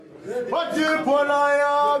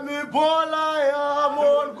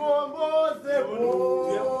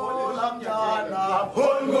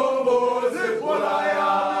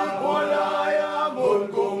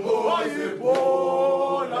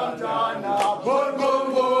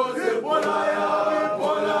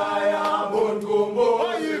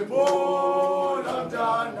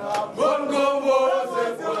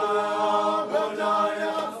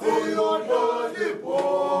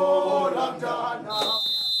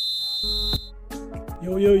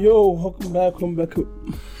Yo, welcome back.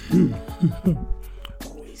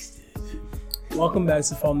 Welcome back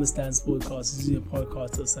to From the Stands podcast. This is your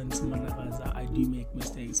podcast of Santimana. I do make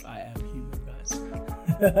mistakes. I am human, guys.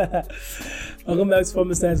 Welcome back to From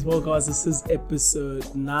the Stands podcast. This is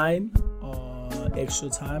episode 9, extra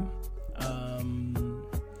time.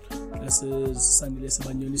 This is Sandile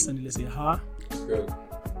Sebanyoni, Sandile say hi. It's good.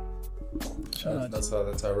 That's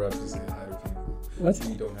how rappers say hi to people. What?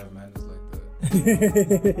 You don't have manners like that.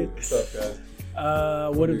 What's up, guys?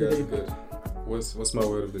 Word of the day. Good. What's my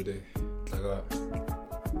word of the day?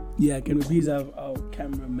 Yeah, can we please have our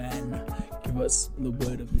cameraman give us the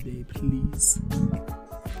word of the day, please?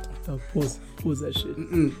 Pause that shit.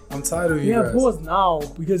 I'm tired of you guys. Yeah, pause now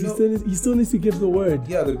because he still needs to give the word.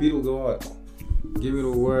 Yeah, the beat will go on. Give me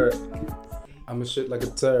the word. I'm a shit like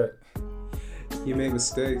a turd. You make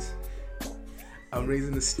mistakes. I'm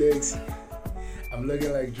raising the stakes. I'm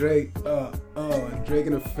looking like Drake, Drake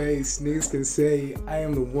in the face. Niggas can say, I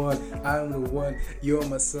am the one. You're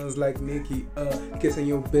my sons like Nicki, kissing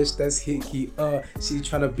your bitch, that's hickey, she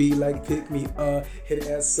tryna be like pick me, hit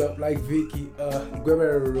ass up like Vicky, grab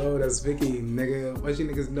her road, that's Vicky, nigga. What you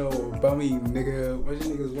niggas know about me, nigga? What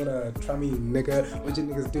you niggas wanna try me, nigga? What you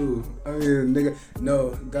niggas do? Nigga,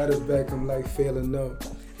 no, got it back, I'm like failing, no.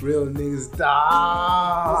 Real niggas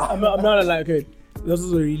die. I'm not like, okay, this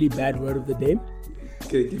was a really bad word of the day.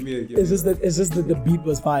 Okay, give me it's just that the beat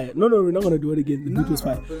was fire. No, we're not gonna do it again. The beat was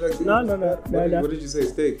fire. No. What did you say?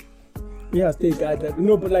 Steak? Yeah, steak.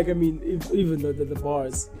 No, but like I mean, even the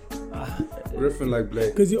bars. Riffing like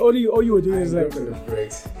Blake. Because all you were doing is like. The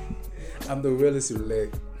breaks. I'm the realest with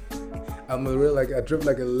leg. I'm a real I drip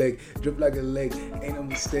like a leg, ain't no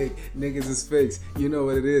mistake. Niggas is fakes, you know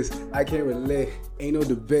what it is. I can't relate, ain't no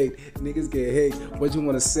debate. Niggas get hate, what you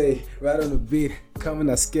wanna say? Right on the beat, coming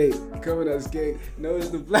I skate. No, it's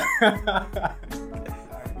the black.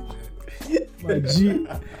 My G.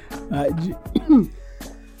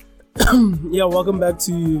 Yeah, welcome back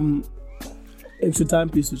to Extra Time.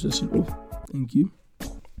 Please switch that shit off. Thank you.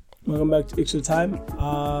 Welcome back to Extra Time.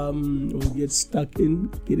 We'll get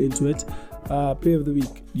into it. Player of the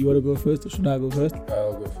week. You want to go first or should I go first?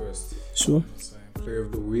 I'll go first. Sure. Player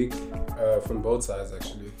of the week from both sides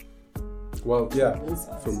actually. Well, yeah,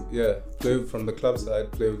 from the club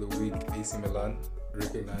side, player of the week, AC Milan,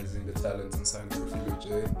 recognizing the talent and signing Refugio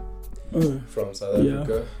J from South Africa. You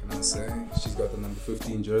know what I'm saying? She's got the number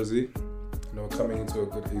 15 jersey. You know, coming into a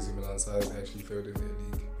good AC Milan side, actually third in their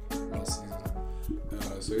league last season.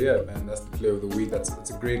 So yeah, man, that's the player of the week. It's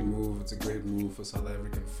a great move. It's a great move for South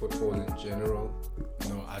African football in general. You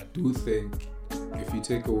know, I do think if you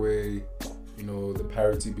take away, you know, the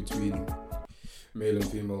parity between male and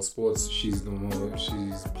female sports, she's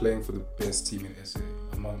playing for the best team in SA.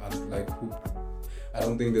 I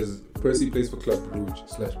don't think there's Percy plays for Club Brugge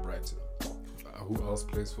 / Brighton. Who else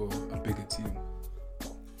plays for a bigger team?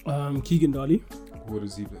 Keegan Dolly. Who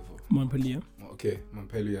does he play for? Montpellier. Okay,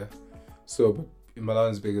 Montpellier. So, but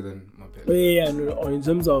Milan is bigger than Montpellier. Yeah, no, in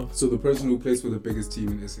terms of... So the person who plays for the biggest team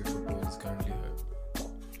in SA football is currently her.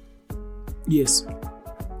 Yes.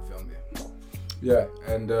 Found it. Yeah,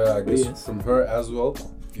 and I guess from her as well,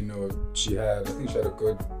 you know, I think she had a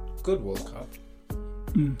good World Cup.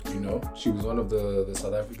 You know, she was one of the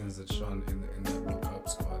South Africans that shone in that World Cup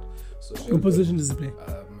squad. So what position does he play?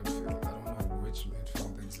 Midfield. I don't know which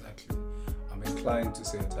midfield exactly. I'm inclined to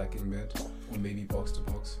say attacking mid or maybe box to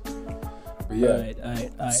box. But yeah,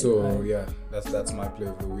 yeah, that's my player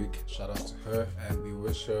of the week. Shout out to her, and we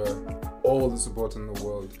wish her all the support in the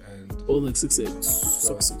world and all the success. We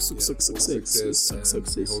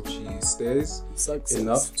hope she stays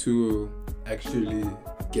enough to actually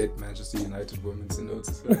get Manchester United women to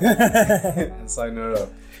notice her and sign her up.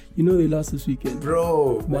 You know they lost this weekend,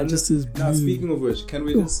 bro. Manchester's blue. Now speaking of which, can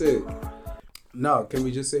we just say that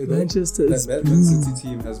Manchester's that Man City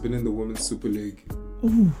team has been in the Women's Super League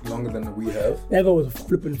longer than we have? That guy was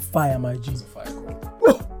flipping fire, my G. It was a fire goal.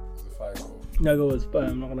 That guy was fire,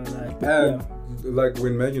 I'm not gonna lie. And like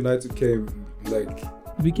when Man United came, like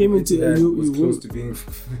we came into it was close to being.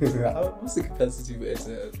 What's the capacity for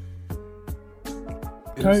Etihad?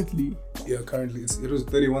 Currently, Yeah, currently it was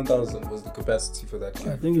 31,000 was the capacity for that game.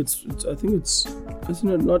 I think it's isn't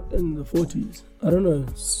it not in the 40s? I don't know.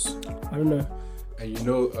 And you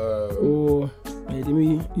know, Wait, let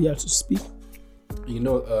me. You have to speak. you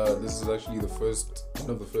know, this is actually one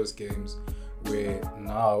of the first games where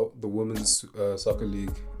now the women's soccer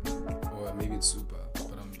league, or maybe it's Super, but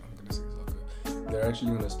I'm gonna say soccer. They're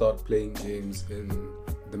actually gonna start playing games in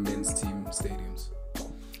the men's team stadiums.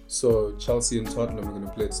 So Chelsea and Tottenham are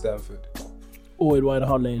gonna play at Stamford. Or at White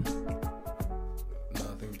Hart Lane. No,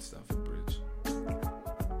 I think it's Stamford Bridge.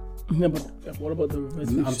 Yeah, but what about the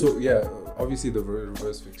reverse fixture? Obviously the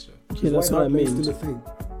reverse fixture. Yeah, that's what I mean. Still a thing.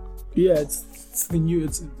 Yeah, it's the new.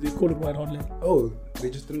 They call it White Hart Lane. Oh, they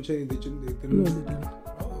just didn't change. They didn't. No, they didn't.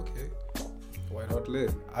 Oh, okay. White Hart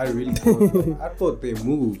Lane. I really thought. I thought they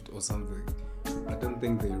moved or something. I didn't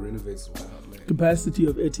think they renovated White Hart Lane. Capacity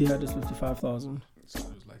of Etihad is 55,000. So it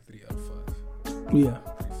was like 3 out of 5. Yeah.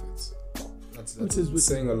 Prefits. That's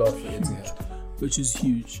saying a lot for Etihad. Which is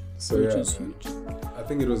huge. So which yeah, is man. huge. I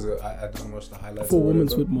think it was. I didn't watch the highlights. For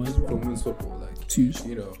women's football as well. For women's football, like it's huge.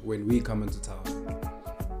 You know, when we come into town,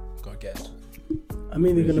 gotta get to it. I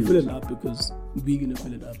mean, they're gonna fill it up because we're gonna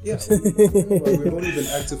fill it up. Yeah, we've only been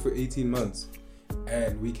active for 18 months,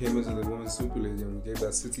 and we came into the Women's Super League and we gave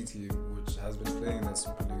that City team, which has been playing that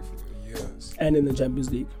Super League for years, And in the Champions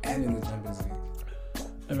League. Around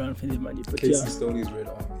for the money, but Casey Stoney's Red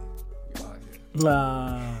Army. You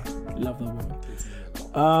are here. Love that woman.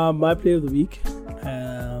 My play of the week.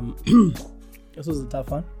 This was a tough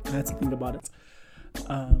one. I had to think about it.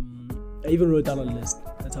 I even wrote down a list.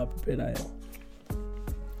 That's how prepared I am.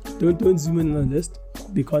 Don't zoom in on the list.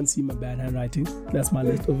 They can't see my bad handwriting. That's my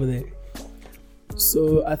list over there.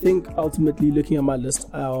 So I think ultimately, looking at my list,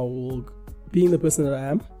 I will, being the person that I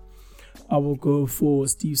am, I will go for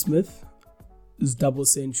Steve Smith. His double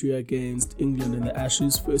century against England in the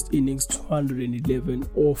Ashes. First innings, 211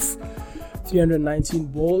 off 319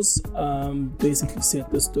 balls. Basically set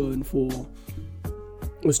the stone for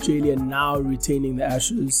Australia now retaining the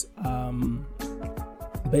Ashes.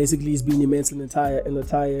 Basically, he's been immense in the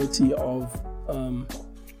entirety of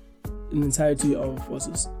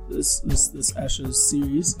what's this Ashes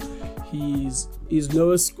series. His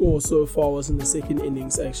lowest score so far was in the second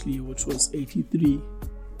innings actually, which was 83.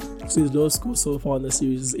 So his lowest score so far in the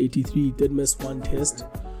series is 83. He did miss one test.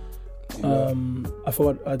 Yeah. I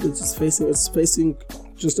forgot. It's facing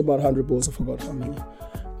just about 100 balls. I forgot how many.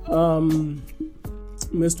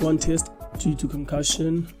 Missed one test due to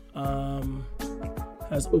concussion.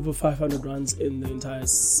 Has over 500 runs in the entire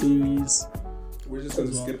series. We're just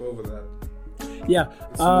gonna skip over that. Yeah.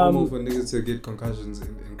 It's normal for niggas to get concussions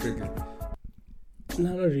in cricket.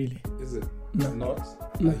 No, not really. Is it? No. Not?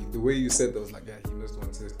 No. Like, the way you said that was like, yeah, he missed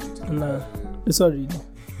one test due to concussion. It's not really.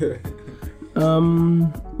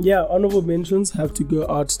 Yeah, honorable mentions have to go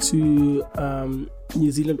out to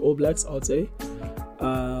New Zealand All Blacks, I would say.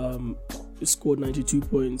 Scored 92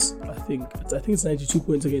 points. I think it's 92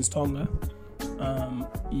 points against Tonga.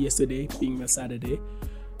 Yesterday being the Saturday.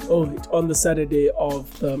 Oh, it's on the Saturday of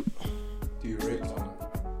the. Do you rate Tonga?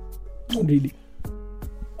 Not really.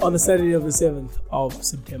 On the Saturday of the 7th of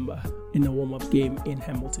September in a warm-up game in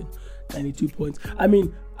Hamilton. 92 points. I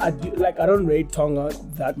mean, I don't rate Tonga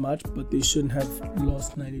that much, but they shouldn't have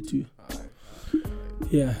lost 92.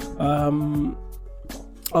 Yeah.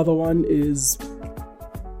 Other one is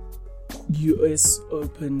US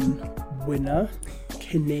Open winner,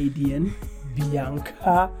 Canadian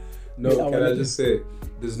Bianca. No, can I just say,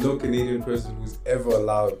 there's no Canadian person who's ever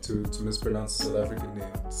allowed to mispronounce a South African name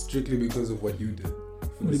strictly because of what you did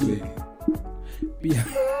for this lady.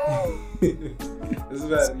 This is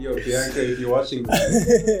bad. Yo, Bianca, if you're watching this,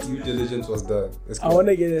 due diligence was done. I want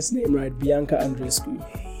to get his name right. Bianca Andreescu.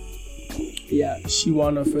 Yeah, she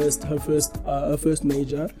won her first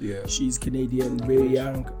major. Yeah, she's Canadian, very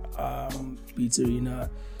young. Beat Serena.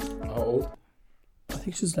 How old? I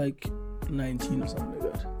think she's like 19 or something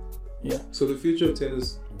like that. Yeah. So the future of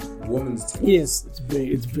tennis, women's tennis. Yes, it's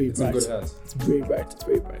very bright. In good hands. It's very bright.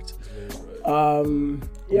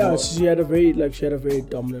 Yeah, she had a very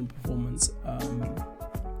dominant performance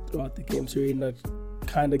throughout the game. Serena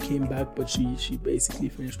kind of came back, but she basically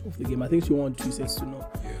finished off the game. I think she won 2 sets to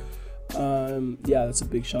 0. Yeah, that's a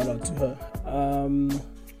big shout out to her.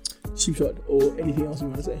 Cheap shot or anything else you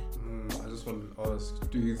want to say? I just want to ask,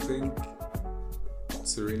 do you think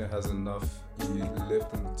Serena has enough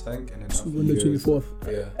left in the tank and enough to win the 24th?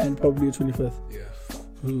 Yeah. And probably the 25th. Yeah.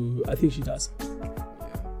 Ooh, I think she does. Yeah.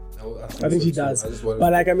 I think she does. But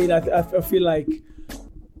like, I mean, I feel like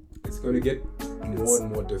it's going to get more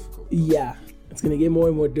and more difficult. Yeah. It's going to get more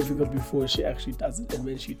and more difficult before she actually does it. And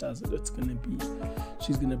when she does it, it's going to be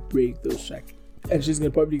she's gonna break those track, and she's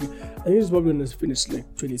gonna I think she's probably gonna finish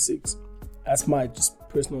like 26. That's my just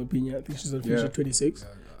personal opinion. I think she's gonna finish at 26.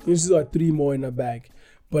 I think she's got 3 more in her bag,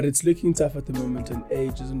 but it's looking tough at the moment, and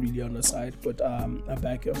age isn't really on her side. But I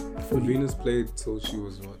back her. Venus played till she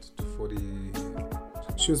was 40.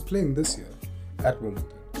 She was playing this year at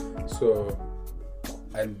Wimbledon. So,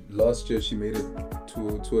 and last year she made it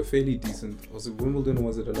to a fairly decent. Was it Wimbledon or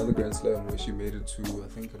was it another Grand Slam where she made it to? I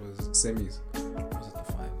think it was semis. Or was it the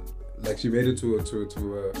final? Like she made it to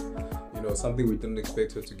something we didn't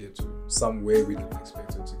expect her to get to. Somewhere we didn't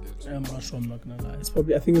expect her to get to. I'm not sure. I'm not gonna lie. I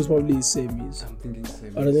think it was probably semis. I'm thinking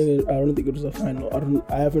semis. I don't think it was a final.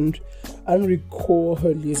 I don't recall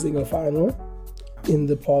her losing a final in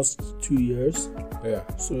the past 2 years. Yeah.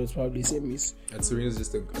 So it's probably semis. And Serena's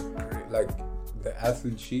just a great, like the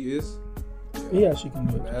athlete she is. Yeah, she can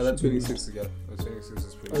do it. Yeah, that 26 again. That 26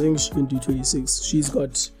 is pretty. I think she can do 26. She's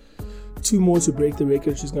got 2 more to break the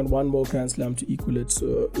record. She's got 1 more Grand Slam to equal it.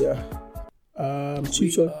 So yeah.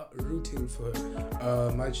 Cheap shot. Are rooting for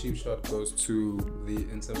her. My cheap shot goes to the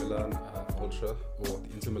Inter Milan Ultra or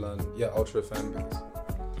the Inter Milan Ultra fan base.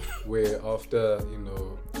 Where after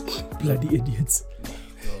bloody idiots.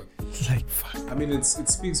 Like fuck. I mean, it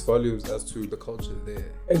speaks volumes as to the culture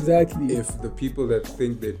there. Exactly. If the people that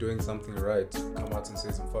think they're doing something right come out and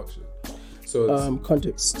say some fuck shit. So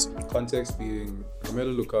it's, context being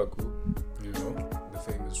Romelu Lukaku, the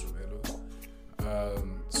famous Romelu,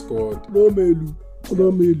 scored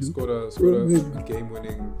a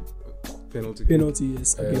game-winning penalty.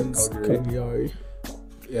 Yes, against Cagliari.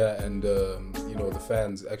 Yeah, and the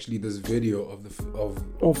fans. Actually, there's video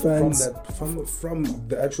of fans from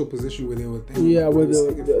the actual position where they were thinking. Yeah, where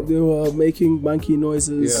they were making monkey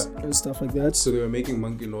noises and stuff like that. So they were making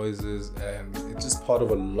monkey noises, and it's just part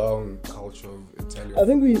of a long culture of Italian. I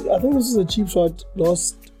think this was a cheap shot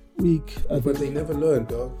last week. But they never learned,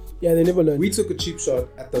 dog. Yeah, they never learned. We took a cheap shot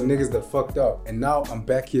at the niggas that fucked up, and now I'm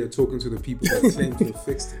back here talking to the people that claim to have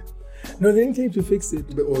fixed it. No, they didn't claim to fix it.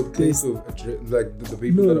 Or claim to the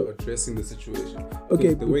people that are addressing the situation.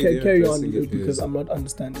 Okay, carry on because I'm not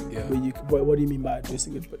understanding. Yeah. What do you mean by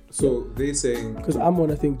addressing it? But so they're saying because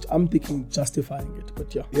I'm thinking justifying it, but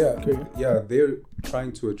they're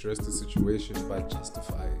trying to address the situation by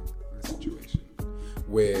justifying the situation.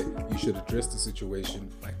 Where you should address the situation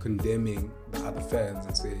by condemning the other fans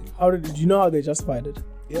and saying, did you know how they justified it?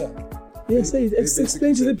 Yeah.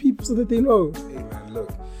 Explain to the people so that they know. Hey man, look.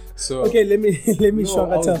 So okay, let me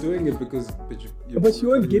show. I was doing it because but you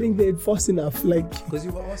weren't getting there fast enough, because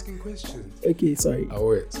you were asking questions. Okay, sorry. Oh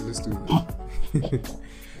wait, so let's do this.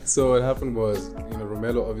 So what happened was,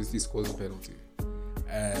 Romelu obviously scores a penalty,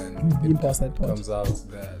 and it comes out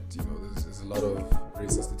that there's a lot of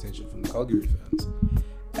racist attention from the Cagliari fans.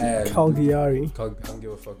 And Cagliari. I don't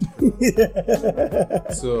give a fuck.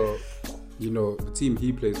 So, the team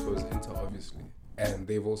he plays for is Inter, obviously, and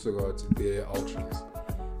they've also got their ultras.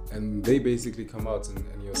 And they basically come out and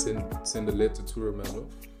send a letter to Romelu,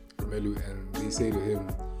 and they say to him,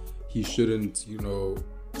 he shouldn't,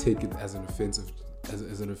 take it as an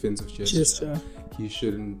offensive gesture. He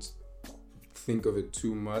shouldn't think of it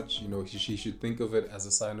too much. He should think of it as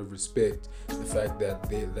a sign of respect. The fact that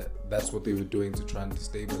that's what they were doing to try and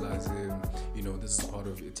destabilize him. This is part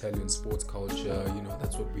of Italian sports culture.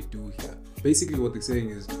 That's what we do here. Basically, what they're saying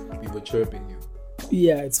is we were chirping you.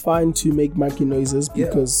 Yeah, it's fine to make monkey noises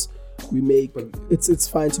because it's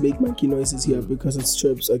fine to make monkey noises here because it's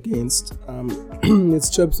chirps against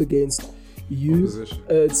you. Opposition.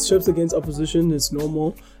 It's chirps against opposition. It's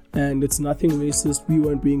normal and it's nothing racist. We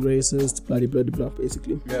weren't being racist. Blah blah blah.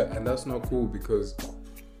 Basically. Yeah, and that's not cool because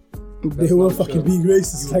they were fucking being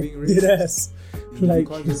racist. Dead ass. You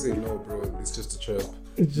can't just say no, bro. It's just a chirp.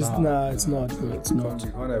 It's just it's not. Bro. It's not.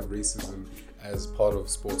 You can't have racism as part of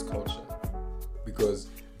sports culture. Because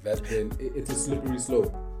it's a slippery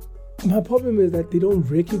slope. My problem is that they don't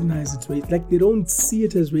recognize it's race. Like they don't see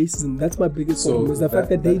it as racism. That's my biggest problem. Is the fact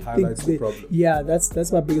that they think that's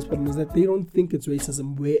my biggest problem. Is that they don't think it's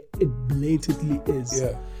racism where it blatantly is.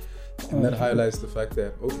 Yeah, and that highlights the fact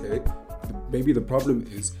that maybe the problem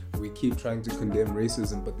is we keep trying to condemn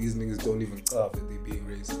racism, but these niggas don't even laugh that they're being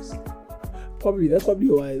racist. That's probably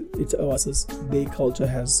why their culture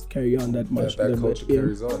has carried on that much. That culture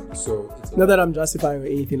carries on. So it's not that I'm justifying or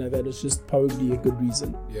anything like that. It's just probably a good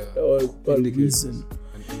reason. Yeah. Or a reason.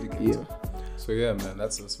 Yeah. So yeah, man,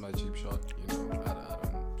 that's my cheap shot.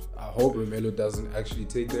 I hope Romelu doesn't actually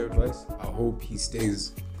take their advice. I hope he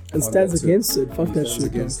stays and stands against it. Fuck that shit.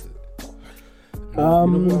 Against it. You know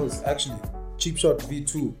who else? Actually, cheap shot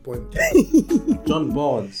V2 point. John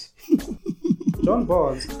Barnes. John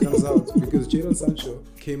Barnes comes out because Jadon Sancho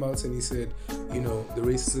came out and he said, you know, the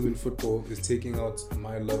racism in football is taking out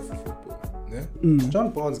my love for football. Yeah?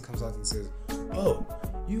 John Barnes comes out and says, oh,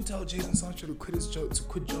 you tell Jadon Sancho to quit his job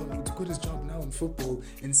now in football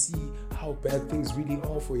and see how bad things really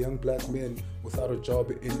are for young black men without a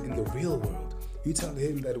job in the real world. You tell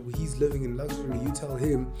him that he's living in luxury. You tell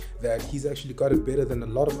him that he's actually got it better than a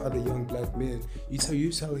lot of other young black men. You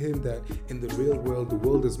tell him that in the real world, the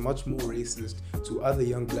world is much more racist to other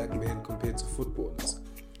young black men compared to footballers.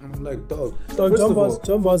 I'm like, dog.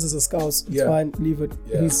 John Barnes is a scouse. It's fine, leave it.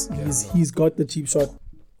 Yeah, he's got the cheap shot.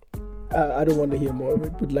 I don't want to hear more of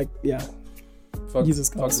it, but like, he's a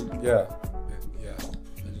scouse. Yeah.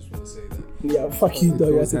 I just want to say that. Yeah, fuck you,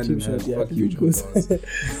 dog. That's a cheap shot. Yeah, fuck you, John Barnes.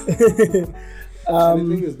 And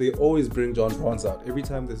the thing is, they always bring John Barnes out. Every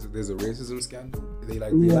time there's a racism scandal, they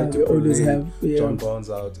like to always have John Barnes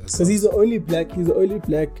out. Because he's the only black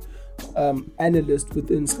analyst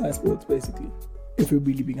within Sky Sports, basically. If we're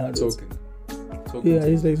really being hard. Token. Yeah,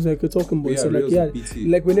 he's like a token boy. Yeah, so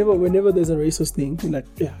like whenever there's a racist thing, you're like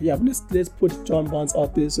let's put John Barnes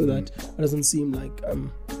out there so that it doesn't seem like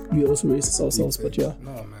we also racist ourselves. But yeah.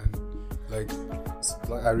 No man, like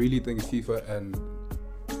I really think FIFA and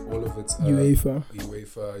all of its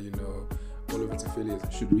UEFA, you know, all of its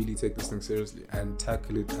affiliates should really take this thing seriously and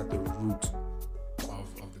tackle it at the root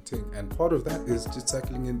of the thing. And part of that is just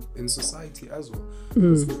tackling in society as well.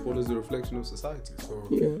 Because football is a reflection of society.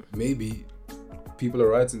 So maybe people are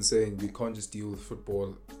right in saying we can't just deal with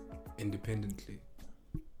football independently.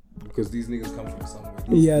 Because these niggas come from somewhere.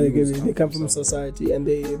 They come from society and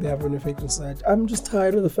they have an effect on society. I'm just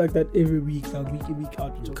tired of the fact that every week in, week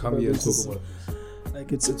out, we come here and talk about this.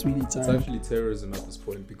 Like it's really tiring. It's actually terrorism at this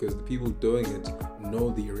point because the people doing it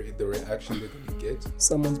know the reaction they're going to get.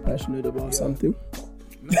 Someone's passionate about something.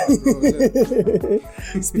 No,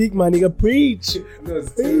 Speak, my nigga, preach. No,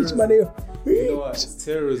 it's preach, my nigga, preach. You know what? It's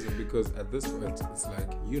terrorism because at this point, it's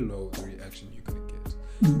like, you know the reaction you're going to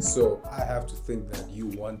get. So I have to think that you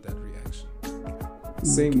want that reaction.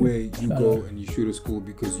 Same way you go and you shoot a school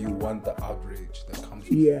because you want the outrage that comes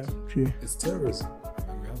from it. True. It's terrorism.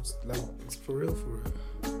 And we have to, like, it's for real.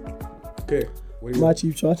 Okay. My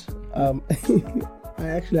cheap shot. I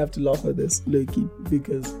actually have to laugh at this, low-key,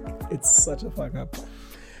 because it's such a fuck up.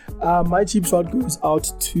 My cheap shot goes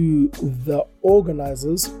out to the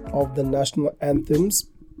organizers of the national anthems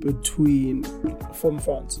from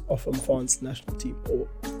France national team or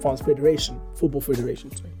France Football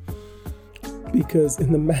Federation. Because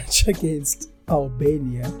in the match against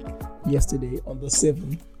Albania yesterday on the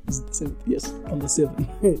 7th, on the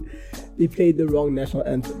 7th, they played the wrong national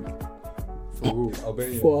anthem. For who?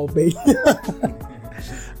 Albania? For Albania.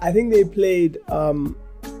 I think they played. I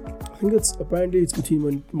think it's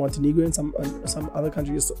between Montenegro and some other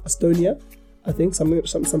country, Estonia. I think some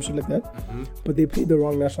shit like that. But they played the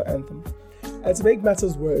wrong national anthem. And to make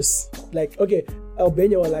matters worse, like, okay,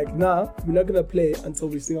 Albania were like, nah, we're not gonna play until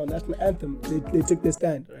we sing our national anthem. They took their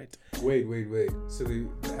stand, right? Wait. So the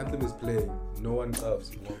anthem is playing. No one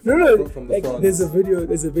claps. No. From the like, front. There's a video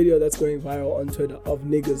that's going viral on Twitter of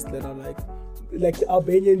niggas that are like the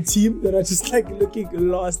Albanian team that are just like looking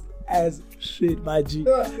lost as shit, my G.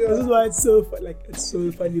 This is why it's so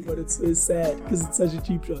funny, but it's so sad because it's such a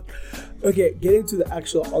cheap shot. Okay, getting to the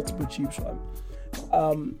actual ultimate cheap shot.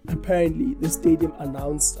 Apparently the stadium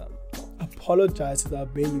announcer apologized to the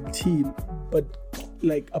Albanian team, but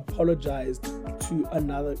apologized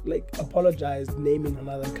naming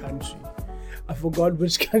another country. I forgot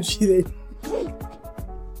which country they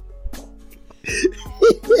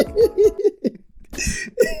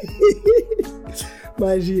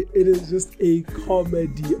Maji, it is just a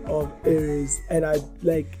comedy of errors, and I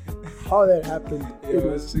like how that happened. It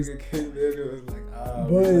was just came there. It was like,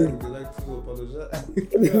 we like to apologize.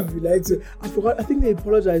 I forgot. I think they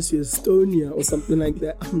apologized to Estonia or something like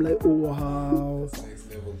that. I'm like, oh wow. That's next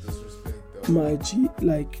level disrespect, though. Maji,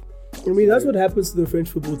 that's what happens to the French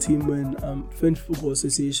football team when French Football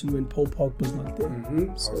Association when Paul Pogba's not there.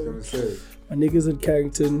 So, I was gonna say. My niggas in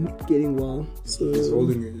Carrington getting well. So he's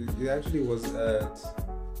holding it. He actually was at. I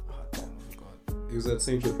forgot. He was at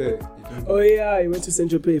Saint Tropez. Oh yeah, he went to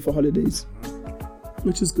Saint Tropez for holidays,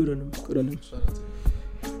 which is good on him. Shout out to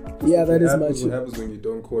him. Yeah, that is much. What happens when you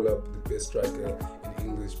don't call up the best striker in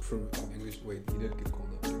English? Wait, he didn't get called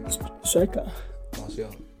up. Striker.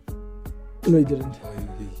 Martial. No, he didn't.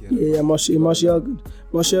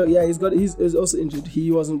 Martial. Yeah, he's also injured.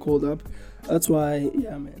 He wasn't called up. That's why.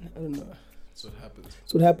 Yeah, man. I don't know. That's what happens.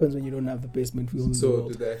 That's what happens when you don't have the best midfield in the So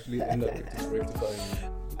world. did they actually end up rectifying?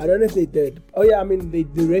 I don't know if they did. Oh yeah, I mean they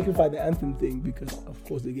rectified the anthem thing because of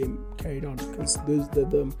course the game carried on because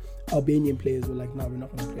the Albanian players were like, no, we're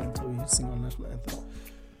not going to play until we sing our national anthem.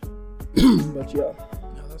 But yeah.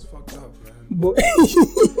 No, that's fucked up, man. But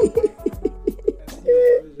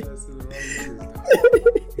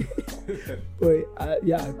boy, I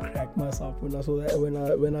cracked myself when I saw that.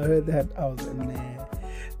 When I heard that, I was in there.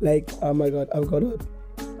 Like, oh my god, I've got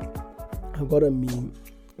a meme.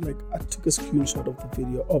 Like, I took a screenshot of the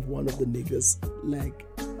video of one of the niggas. Like,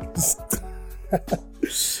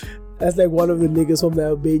 that's like one of the niggas from the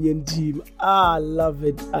Albanian team. I love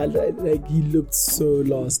it. Like, he looked so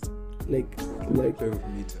lost. Like play with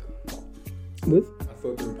Mita. With? I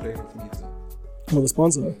thought they were playing with Mita. Oh, the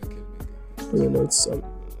sponsor. Okay, Oh no, it's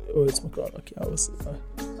it's McLaren. Okay, I was.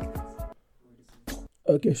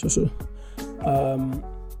 Okay, sure.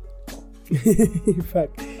 In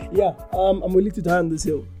fact, yeah. I'm willing to die on this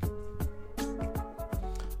hill.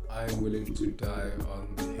 I'm willing to die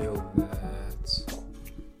on the hill that.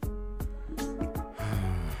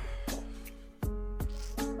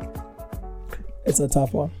 It's a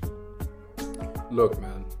tough one. Look,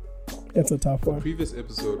 man. It's a tough The one. previous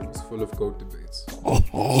episode was full of GOAT debates. And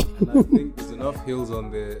I think there's enough hills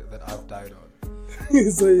on there that I've died on.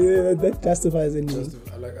 So yeah, that justifies any. I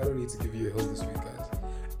don't need to give you a hill this week, guys.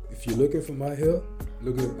 If you're looking for my hill,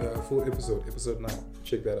 look at a full episode 9.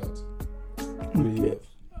 Check that out. What do you Okay.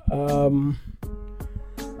 have?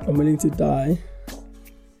 I'm willing to die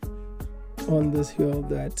on this hill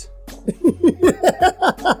that.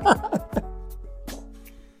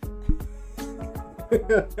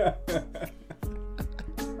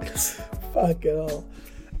 Fuck it all.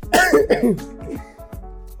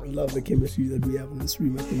 I love the chemistry that we have in this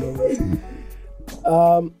room at the moment.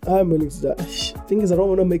 I'm willing to die. Thing is, I don't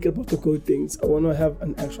want to make it about the code things. I want to have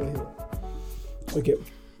an actual hill. Okay.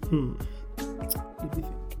 What do you think?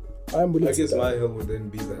 I'm willing I to guess die. my hill would then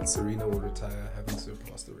be that Serena will retire having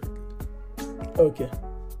surpassed the record. Okay.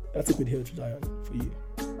 That's a good hill to die on for you.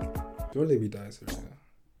 Don't let me die, Serena.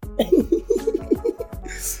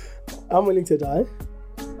 I'm willing to die.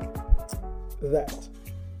 That.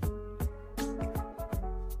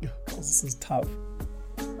 This is tough.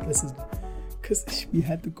 This is because we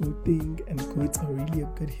had the goat thing, and goats are really a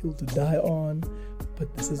good hill to die on.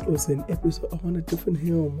 But this is also an episode. I want a different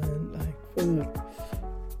hill, man. Like,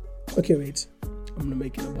 fuck. Okay, wait. I'm gonna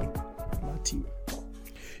make it about my team.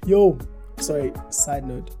 Yo, sorry. Side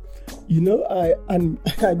note. You know, I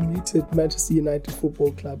muted Manchester United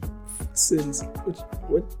Football Club since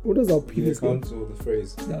what was our The previous account or the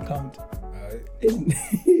phrase? The account. Alright.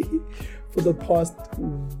 For the past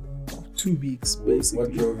 2 weeks, basically.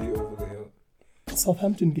 What drove you over the hill?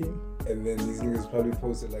 Southampton game. And then these niggas probably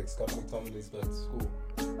posted like Scott McTominay's back to school.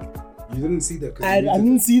 You didn't see that because I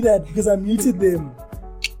didn't see that because I muted them.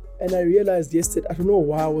 And I realized yesterday, I don't know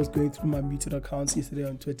why I was going through my muted accounts yesterday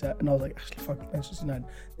on Twitter, and I was like, actually, fuck Manchester United.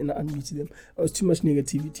 And I unmuted them. There was too much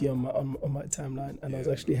negativity on my timeline, and I was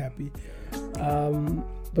actually happy.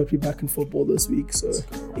 But we're back in football this week, so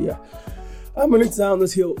yeah. I'm willing to down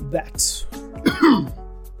this hill that.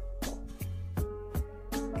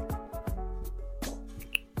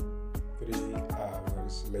 3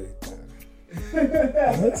 hours later.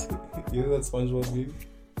 What? You know that SpongeBob meme?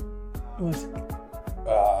 What?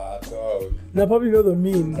 Ah, dog. No, I probably know the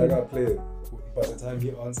meme. I gotta play it. By the time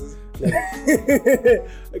he answers, play it.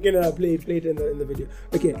 Okay, no, I played in the video.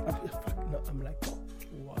 Okay, I'm like,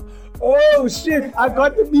 wow. Oh shit! I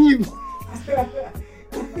got the meme.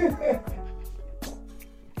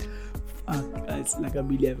 Guys, like I'm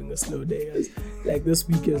really having a slow day. Guys. Like this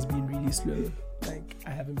week has been really slow. Like I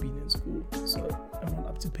haven't been in school, so I'm not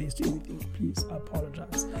up to pace to anything. Please, I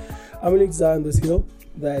apologize. I'm willing to die on this hill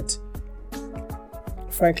that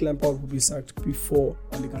Frank Lampard will be sacked before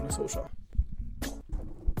Ole Gunnar Solskjaer.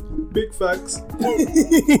 Big facts.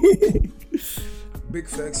 Big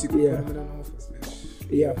facts. You can put him in an office, bitch.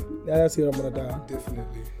 Yeah, that's here I'm gonna die on.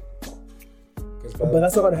 Definitely. But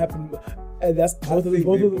that's not gonna happen. And that's both of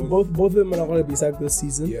them are not gonna be sacked this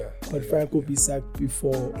season. Yeah. But Frank will be sacked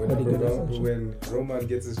before when Roman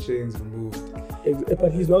gets his chains removed.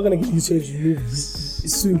 But he's not gonna get his chains removed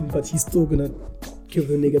soon. But he's still gonna kill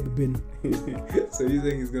the nigga at the bin. So you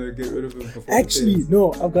think he's gonna get rid of him before? Actually,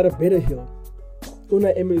 no. I've got a better hill.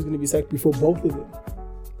 Unai Emery is gonna be sacked before both of them.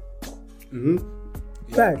 Mm-hmm.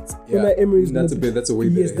 Fact. Unai Emery is that's a way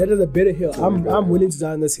better. Yes, that is a better hill. I'm hill. willing to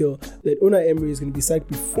die on this hill that Unai Emery is going to be sacked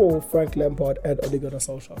before Frank Lampard and Ole Gunnar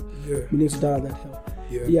Solskjaer. Yeah. Willing to die on that hill.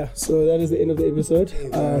 Yeah, so that is the end of the episode. Hey,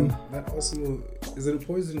 man, that Arsenal, is it a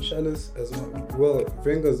poison chalice as well? Well,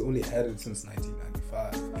 Wenger's only had it since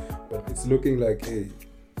 1995, but it's looking like, hey,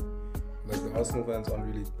 like the Arsenal fans aren't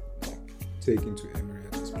really like taking to Emery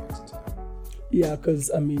at this point in time. Yeah,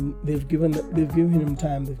 because I mean they've given him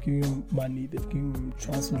time, they've given him money, they've given him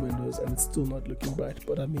transfer windows, and it's still not looking bright.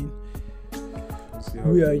 But I mean,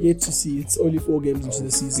 we are yet to see. It's only 4 games into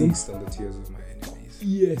the season. Feast on the tears of my enemies.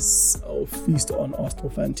 Yes, I'll feast on Arsenal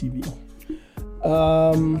Fan TV.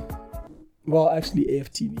 Well, actually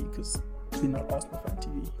AFTV, because we're not Arsenal Fan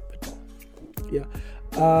TV. But yeah.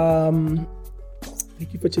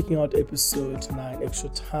 Thank you for checking out episode 9 Extra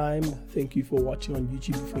Time. Thank you for watching on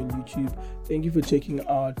YouTube if you're on YouTube. Thank you for checking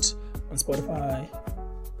out on Spotify,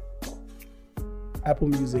 Apple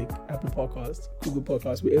Music, Apple Podcast, Google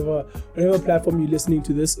Podcast, whatever platform you're listening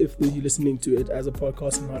to this, if you're listening to it as a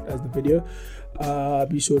podcast and not as the video.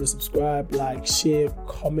 Be sure to subscribe, like, share,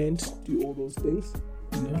 comment, do all those things.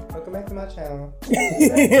 You know? Welcome back to my channel.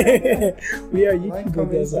 We are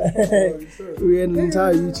YouTubers. We are an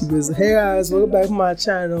entire YouTubers. Hey guys, welcome back to my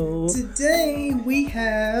channel. Today we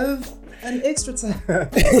have an extra time. Do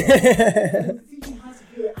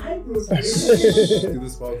the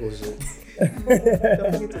sparkle shit.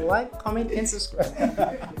 Don't forget to like, comment, and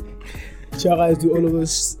subscribe. Ciao guys, do all of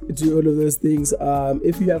those things.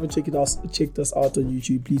 If you haven't checked us out on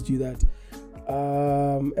YouTube, please do that.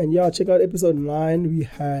 And yeah, check out episode 9. We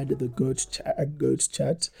had the goat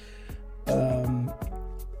chat.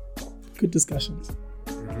 Good discussions.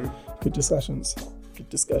 Good discussions.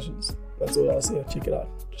 That's all I'll say. Check it out.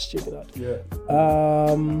 Just check it out. Yeah.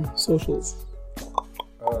 Socials.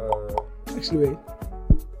 Actually, wait.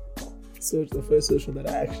 So the first social that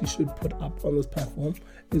I actually should put up on this platform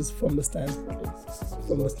is From the Stand.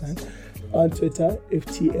 On Twitter,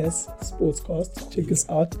 FTS Sportscast. Check us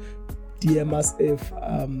out. DM us if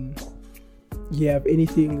you have any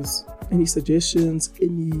suggestions,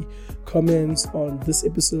 any comments on this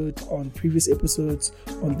episode, on previous episodes,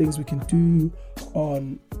 on things we can do,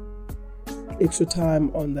 on extra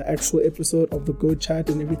time, on the actual episode of the Go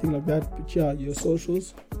Chat and everything like that. But yeah, your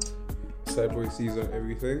socials. Sideboy sees on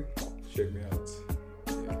everything. Check me out.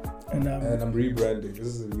 Yeah. And I'm rebranding. This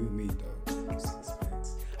is a new me, dog.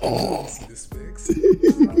 See the specs.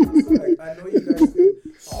 Like, I know you guys think,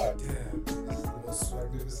 oh damn, this is the most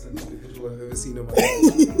magnificent individual I've ever seen in my life.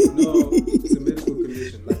 No, it's a medical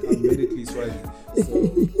condition. Like, I'm medically swaggy.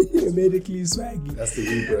 So medically swaggy. That's the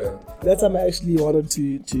rebrand. That time I actually wanted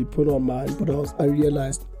to put on mine, but I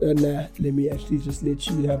realized, nah, let me actually just let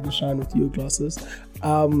you have the shine with your glasses.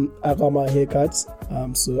 I got my haircut,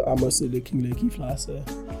 so I'm also looking like fly, so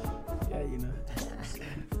yeah, you know.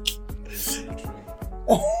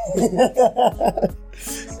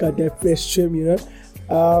 Got that fresh trim, you know.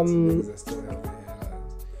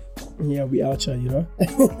 Yeah, we out here, you know.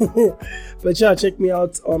 But yeah, check me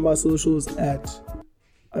out on my socials at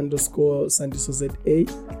 _Sandiso ZA.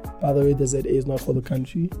 By the way, the ZA is not for the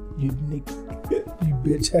country. You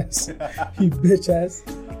bitch ass.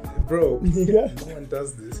 Bro, no one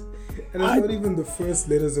does this. And it's not even the first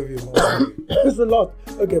letters of your last name. It's a lot.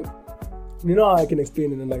 Okay, you know how I can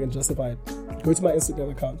explain it and I can justify it. Go to my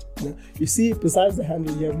Instagram account. You see, besides the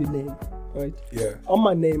handle, you have your name, right? Yeah. On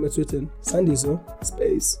my name, it's written Sandiso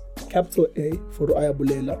space capital A for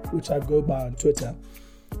Ayabulela, which I go by on Twitter,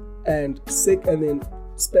 and sick and then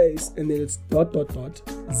space and then it's ...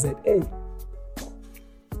 ZA.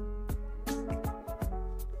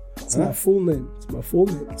 It's my full name.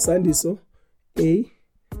 Sandiso A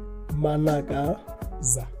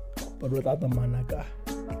Managaza, but without the Managa.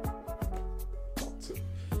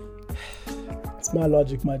 It's my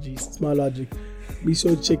logic, my G's. It's my logic. Be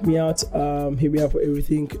sure to check me out. Here we are for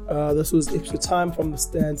everything. This was Extra Time from the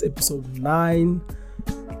Stands, episode 9.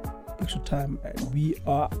 Extra Time, and we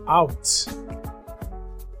are out.